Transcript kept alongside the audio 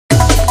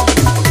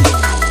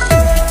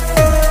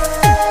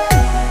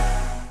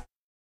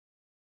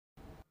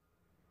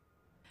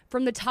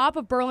From the top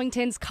of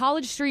Burlington's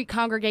College Street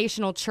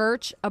Congregational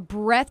Church, a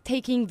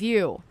breathtaking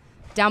view.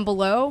 Down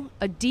below,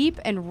 a deep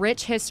and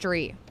rich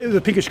history. It was a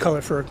pinkish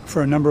color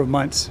for a number of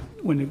months.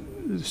 When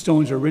the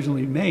stones were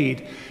originally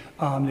made,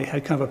 they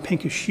had kind of a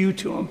pinkish hue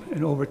to them,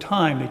 and over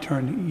time they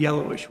turned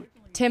yellowish.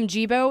 Tim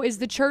Gibo is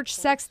the church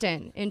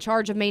sexton in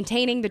charge of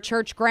maintaining the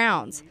church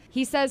grounds.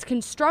 He says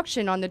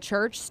construction on the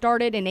church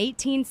started in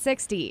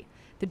 1860.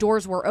 The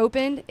doors were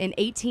opened in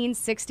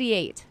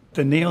 1868.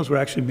 The nails were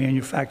actually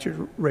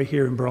manufactured right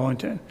here in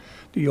Burlington,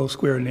 the old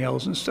square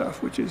nails and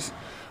stuff, which is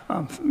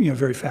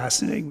very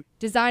fascinating.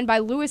 Designed by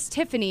Louis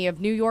Tiffany of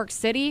New York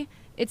City,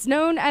 it's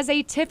known as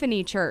a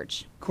Tiffany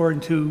church. According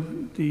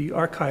to the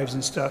archives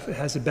and stuff, it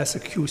has the best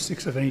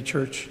acoustics of any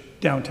church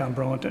downtown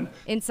Burlington.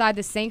 Inside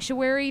the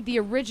sanctuary, the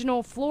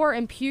original floor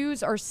and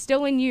pews are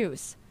still in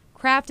use,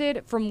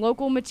 crafted from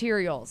local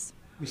materials.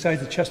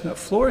 Besides the chestnut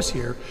floors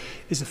here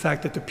is the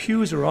fact that the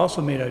pews are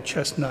also made out of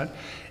chestnut,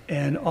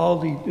 and all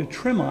the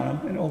trim on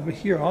them, and over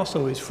here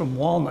also is from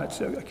walnuts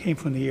that came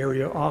from the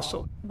area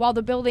also. While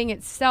the building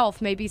itself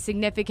may be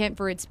significant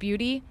for its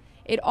beauty,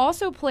 it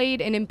also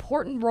played an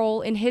important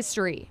role in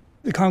history.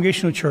 The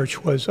Congregational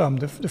Church was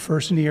the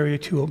first in the area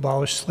to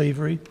abolish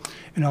slavery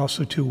and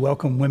also to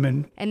welcome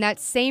women. And that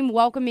same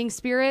welcoming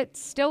spirit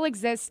still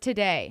exists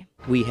today.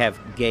 We have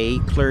gay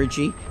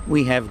clergy,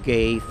 we have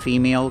gay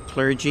female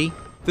clergy.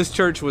 This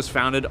church was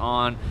founded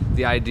on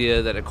the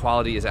idea that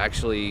equality is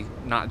actually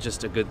not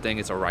just a good thing,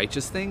 it's a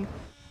righteous thing.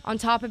 On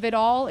top of it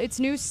all, it's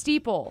new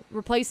steeple,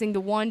 replacing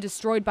the one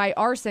destroyed by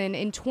arson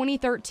in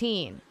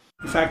 2013.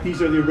 In fact,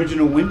 these are the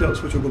original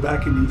windows, which will go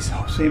back in these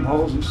same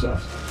holes and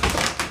stuff.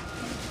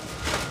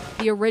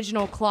 The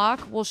original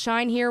clock will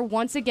shine here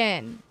once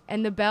again,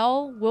 and the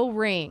bell will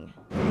ring.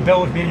 The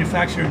bell was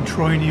manufactured in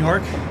Troy, New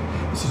York.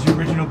 This is the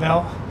original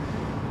bell.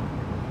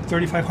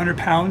 3,500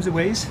 pounds it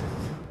weighs.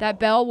 That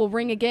bell will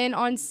ring again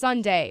on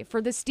Sunday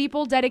for the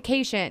steeple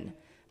dedication,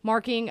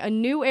 marking a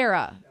new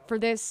era for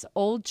this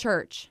old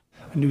church.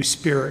 A new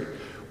spirit,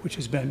 which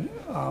has been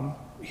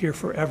here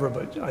forever,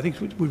 but I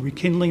think with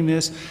rekindling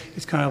this,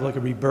 it's kind of like a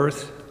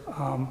rebirth,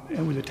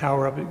 and with the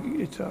tower up,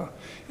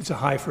 it's a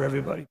high for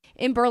everybody.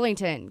 In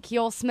Burlington,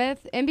 Keel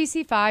Smith,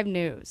 NBC5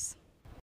 News.